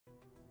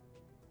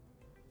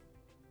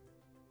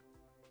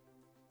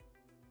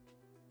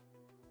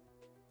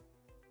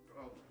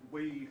Well,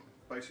 we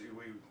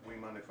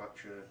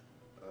manufacture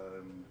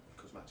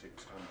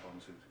cosmetics and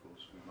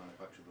pharmaceuticals. We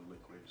manufacture the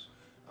liquids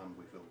and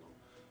we fill them,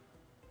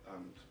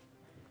 and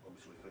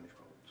obviously finished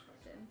products.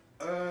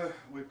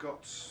 We've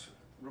got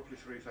roughly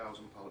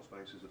 3,000 pallet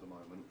spaces at the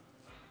moment.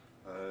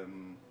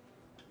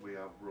 We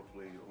have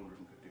roughly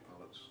 150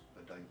 pallets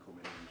a day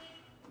coming in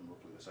and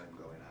roughly the same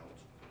going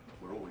out.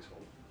 We're always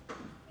full.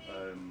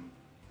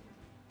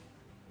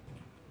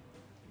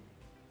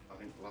 I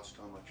think the last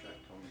time I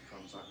checked on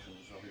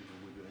transactions, I think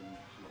we were doing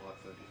something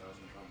like 30,000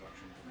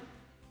 transactions.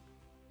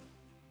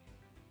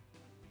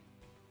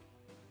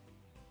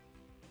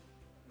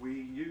 We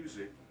use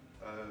it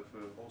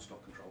for all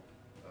stock control.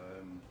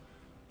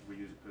 We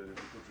use it for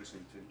goods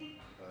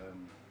receipting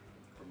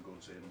from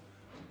goods in.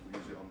 We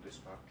use it on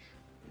dispatch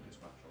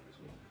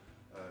obviously.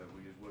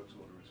 We use works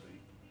order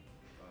receipt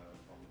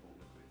on the bulk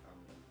liquid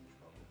and the finished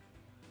product.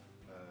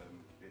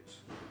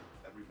 It's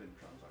every bin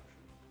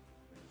transaction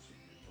is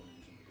done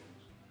using the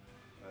guns.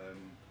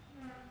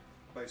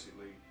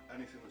 Basically,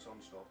 anything that's on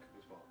stock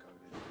is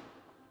barcoded,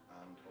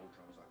 and all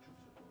transactions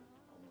are done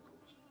on the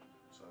goods.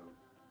 So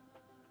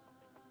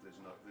there's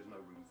no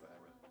room for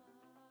error.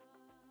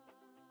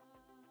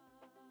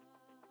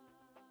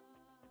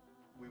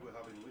 We were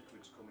having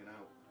liquids coming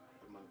out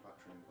of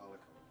manufacturing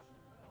palicons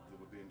that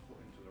were being put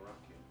into the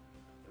racking,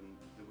 and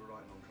they were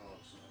writing on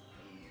cards.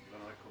 And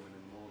when I come in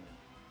the morning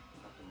and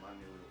have to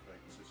manually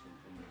update the system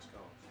from these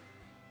cards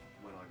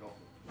when I got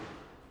them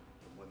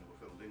and when they were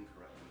filled in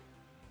correctly.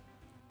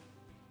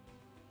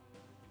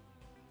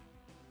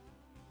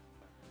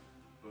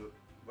 But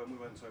when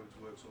we went over to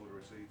works order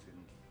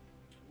receipting,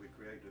 we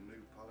created a new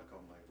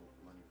palicon label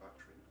for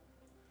manufacturing,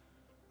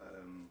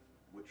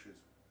 which is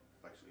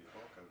basically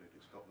barcoded.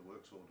 It's got the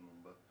works order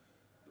number,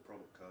 the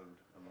product code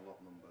and the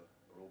lot number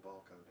are all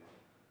barcoded.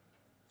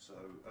 So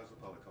as the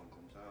palicon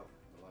comes out,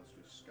 the lads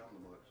just scan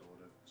the works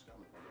order, scan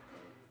the product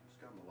code,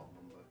 scan the lot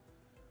number,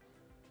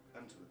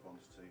 enter the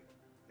quantity,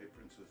 it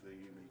prints as the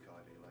unique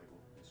ID label,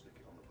 they stick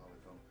it on the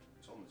palicon,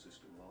 it's on the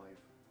system live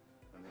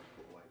and it's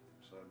put away.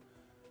 So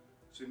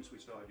since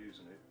we started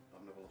using it,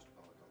 I've never lost a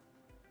palicon.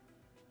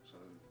 So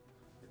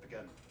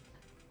again,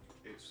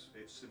 it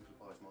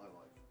simplifies my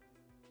life.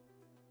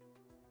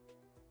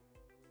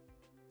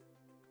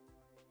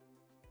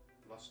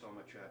 Last time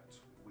I checked,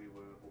 we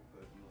were up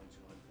at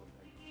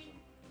 99.8%.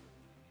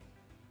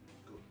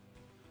 Good.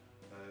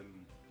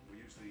 We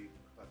use the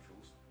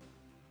perpetuals.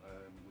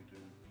 We do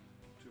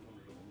 200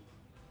 a month.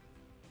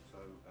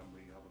 So, and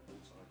we have a full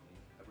cycle.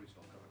 Every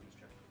stock item is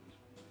checked at least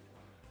once a day.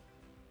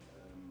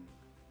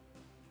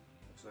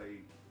 I'd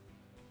say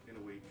in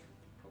a week,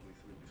 probably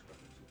 3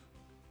 discrepancies.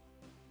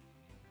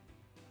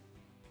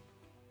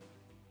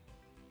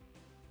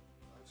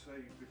 I'd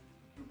say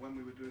when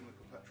we were doing the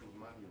perpetuals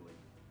manually,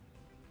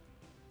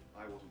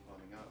 I wasn't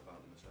finding out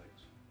about the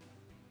mistakes,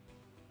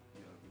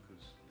 you know,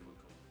 because they were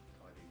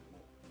tidying them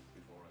up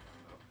before I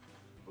found out.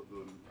 But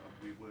there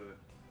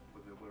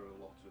were a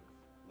lot of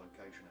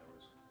location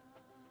errors.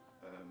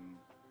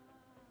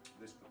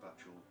 This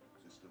perpetual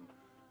system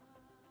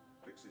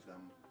fixes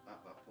them at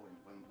that point.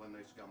 When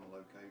they scan the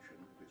location,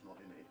 if it's not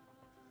in it,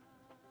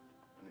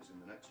 and it's in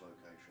the next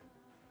location,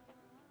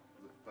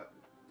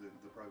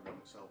 the program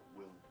itself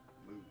will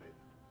move it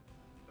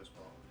as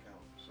part of the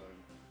count. So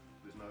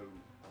there's no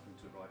having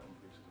to write on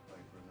pieces of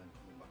paper and then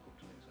coming back up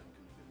to me and saying,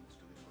 can you bin this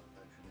to this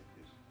location?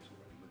 It's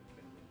already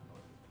been moved by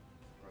the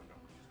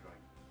program, which is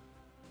great.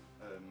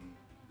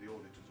 The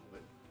auditors love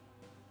it,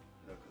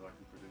 you know, because I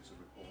can produce a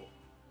report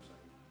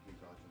saying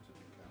these items have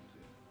been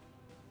counted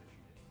this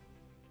year.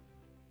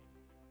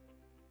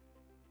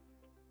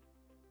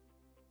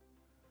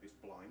 It's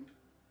blind,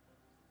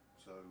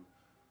 so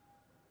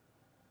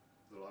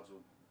the lads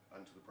will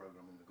enter the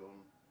program in the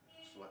gun,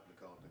 select the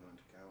card they're going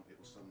to count, it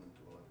will send them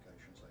to a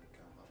location, say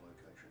count that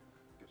location,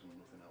 gives them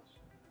nothing else.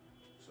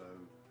 So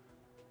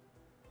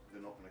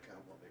they're not going to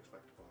count what they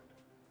expect to find,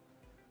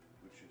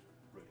 which is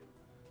brilliant.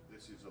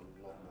 This is a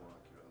lot more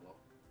accurate, a lot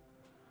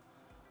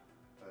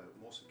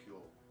more secure,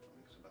 I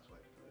think is the best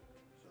way to put it.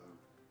 So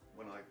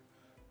when I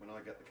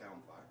get the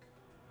count back,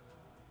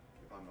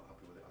 if I'm not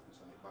happy with it, I can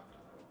send it back to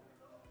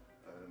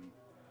them.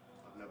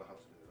 I've never had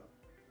to do that.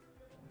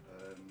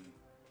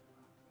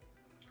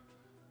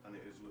 And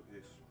it's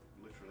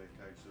literally a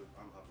case of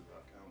I'm happy with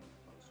that count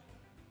post,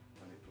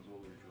 and it does all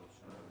the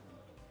adjustments,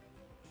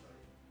 so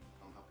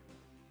I'm happy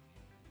with it.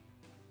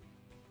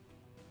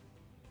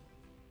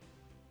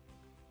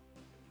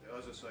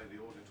 As I say, the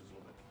auditors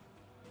love it.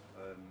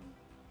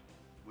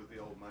 With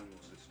the old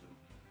manual system,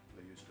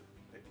 they used to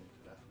pick me to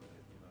death with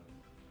it, you know, and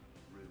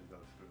really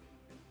go through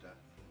in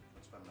depth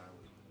and spend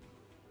hours with it,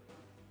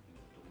 you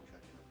know, double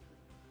checking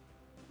everything.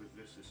 With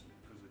this system,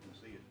 because they can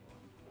see it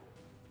blind,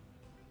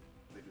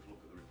 they just look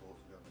at the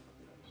reports and go,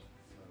 happy days.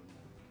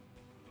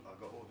 I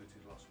got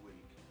audited last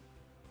week,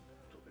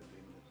 took 15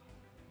 minutes.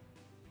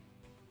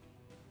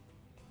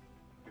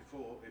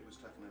 Before, it was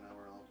taking an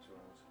hour and a half, 2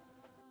 hours.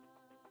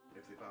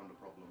 If they found a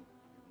problem,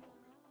 even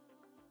longer.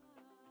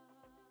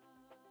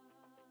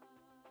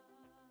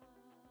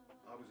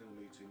 I was in a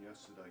meeting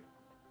yesterday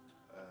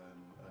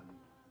and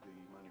the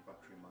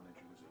manufacturing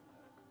manager was in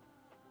there.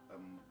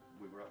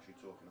 We were actually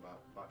talking about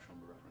batch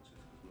number references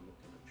because we're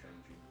looking at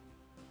changing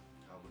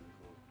how we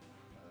record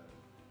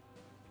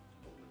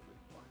bulk liquid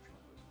batch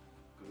numbers,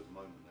 because at the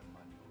moment they're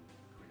manually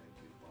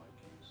created by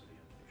QC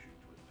and issued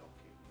to a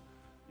docket.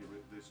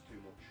 There's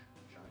too much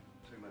chain,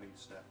 too many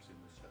steps in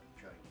the step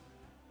chain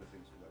for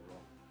things to go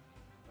wrong.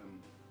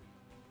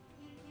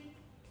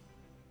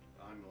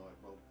 I'm like,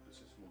 well, the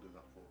system will do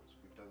that for us.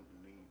 We don't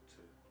need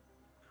to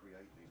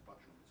create these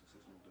batch numbers, the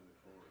system will do it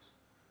for us.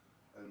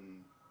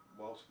 And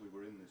whilst we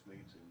were in this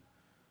meeting,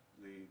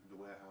 the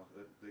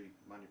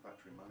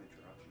manufacturing manager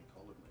actually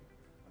collared me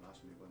and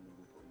asked me when we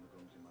were putting the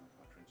guns in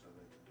manufacturing so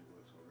they could do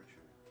works or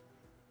issuing.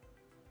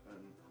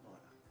 And I'm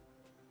like,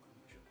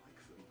 wouldn't you like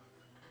them?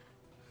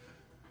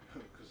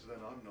 Because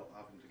then I'm not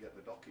having to get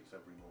the dockets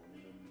every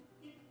morning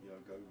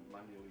and go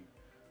manually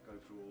go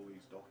through all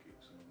these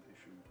dockets and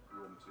issue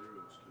raw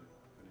materials to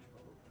finished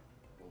product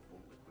or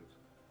bulk liquids.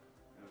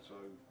 So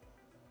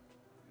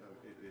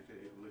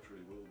it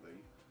literally will be.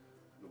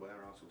 The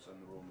warehouse will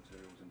send the raw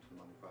materials into the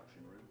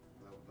manufacturing room.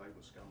 They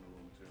will scan the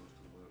raw materials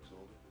to the works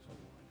order. It's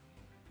online.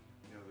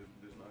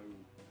 There's no,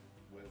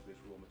 where's this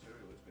raw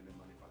material? It's been in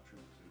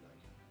manufacturing for 2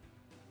 days.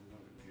 We know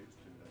it was used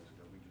 2 days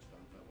ago. We just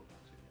don't know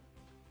about it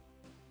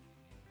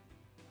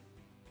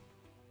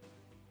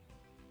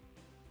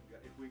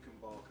yet. If we can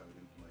barcode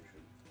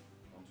information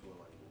onto a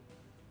label,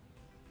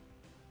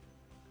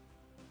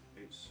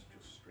 it just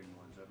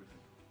streamlines everything.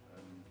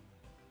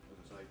 As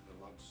I say, the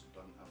lads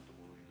don't have to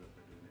worry that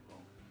they're doing it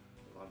wrong.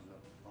 The lads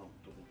aren't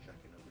double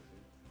checking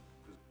everything,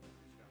 because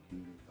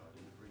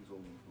it brings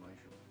all the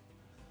information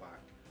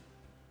back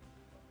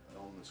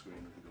on the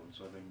screen of the gun,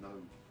 so they know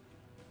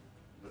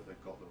that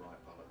they've got the right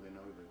pallet, they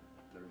know that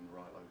they're in the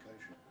right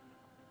location.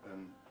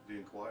 And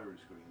the inquiry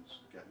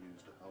screens get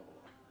used a hell of a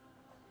lot,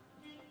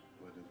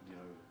 where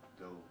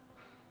they'll,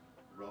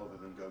 rather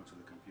than go to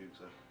the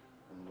computer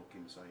and look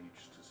in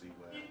Sage to see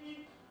where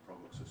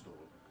products are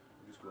stored,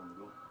 they just go on the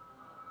gun.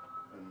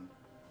 And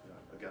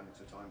again,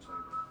 it's a time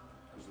saver,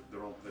 because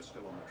they're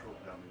still on the truck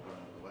down the other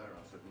end of the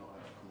warehouse. They've not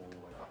had to come all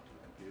the way back to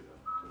the computer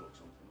to look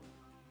something up.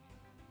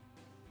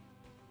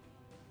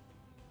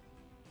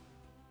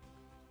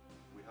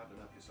 We had an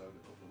episode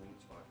a couple of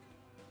months back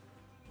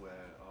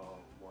where our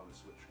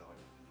wireless switch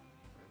died.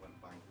 It went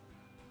bang.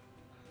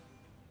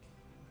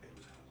 It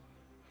was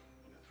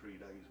 3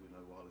 days with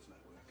no wireless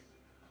network.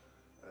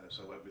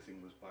 So everything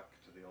was back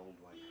to the old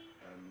way.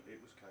 It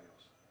was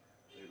chaos.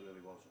 It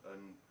really was.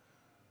 And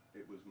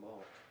it was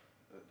Mark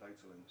at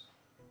Datalinks,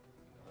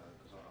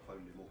 because I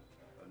phoned him up,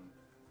 and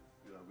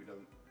we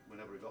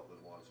never got the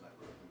wireless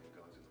network from you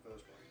guys in the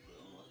first place, but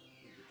I'm like,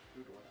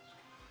 who do I ask?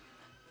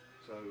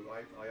 So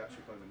I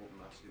actually phoned him up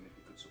and asked him if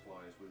he could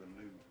supply us with a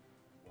new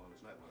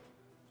wireless network,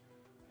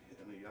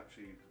 and he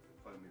actually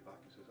phoned me back.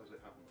 He says, as it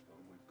happened,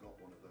 we've got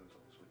one of those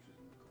switches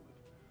in the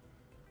cupboard.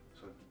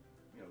 So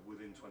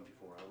within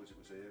 24 hours it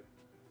was here,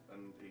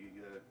 and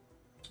he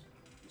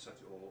set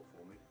it all up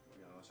for me.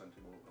 I sent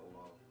him all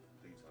our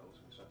details,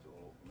 and set it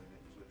all up for me, and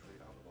it was literally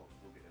out of the box,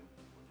 plug it in,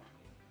 went back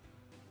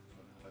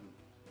on. And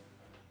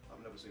I've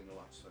never seen the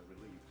lads so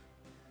relieved.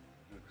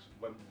 Because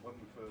when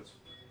we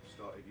first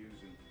started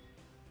using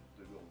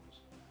the guns,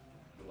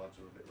 the lads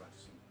were a bit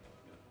reticent,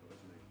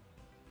 personally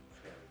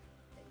scary.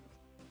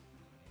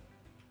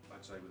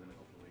 I'd say within a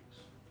couple of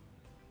weeks,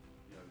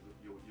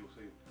 you'll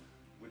see,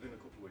 within a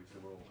couple of weeks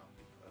they were all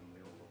happy and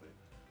they all love it.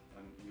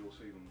 And you'll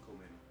see them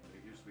come in.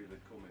 It used to be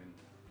they'd come in,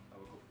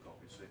 have a cup of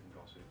coffee, sit and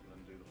gossip, and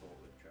then do the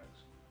forklift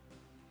checks,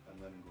 and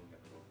then go and get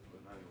the gun.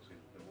 But now you'll see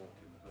that they walk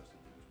in, the first thing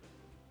they do is pick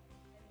it up.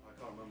 I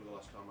can't remember the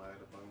last time I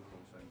had a phone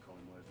call saying,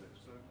 Colin, where's this?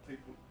 So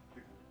people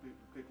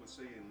are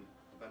seeing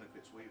the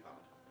benefits we've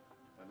had,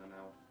 and they're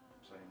now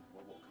saying,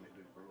 well, what can it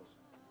do for us?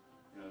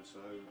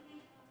 So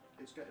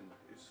it's getting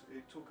there.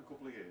 It took a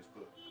couple of years,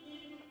 but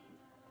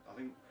I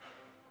think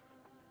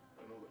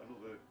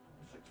another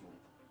 6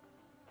 months,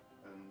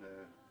 and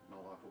my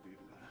life will be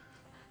even better.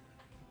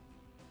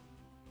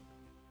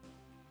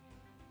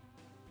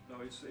 No,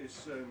 it's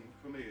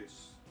for me.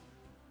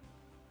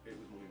 It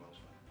was money well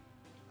spent,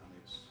 and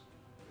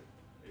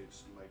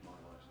it's made my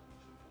life.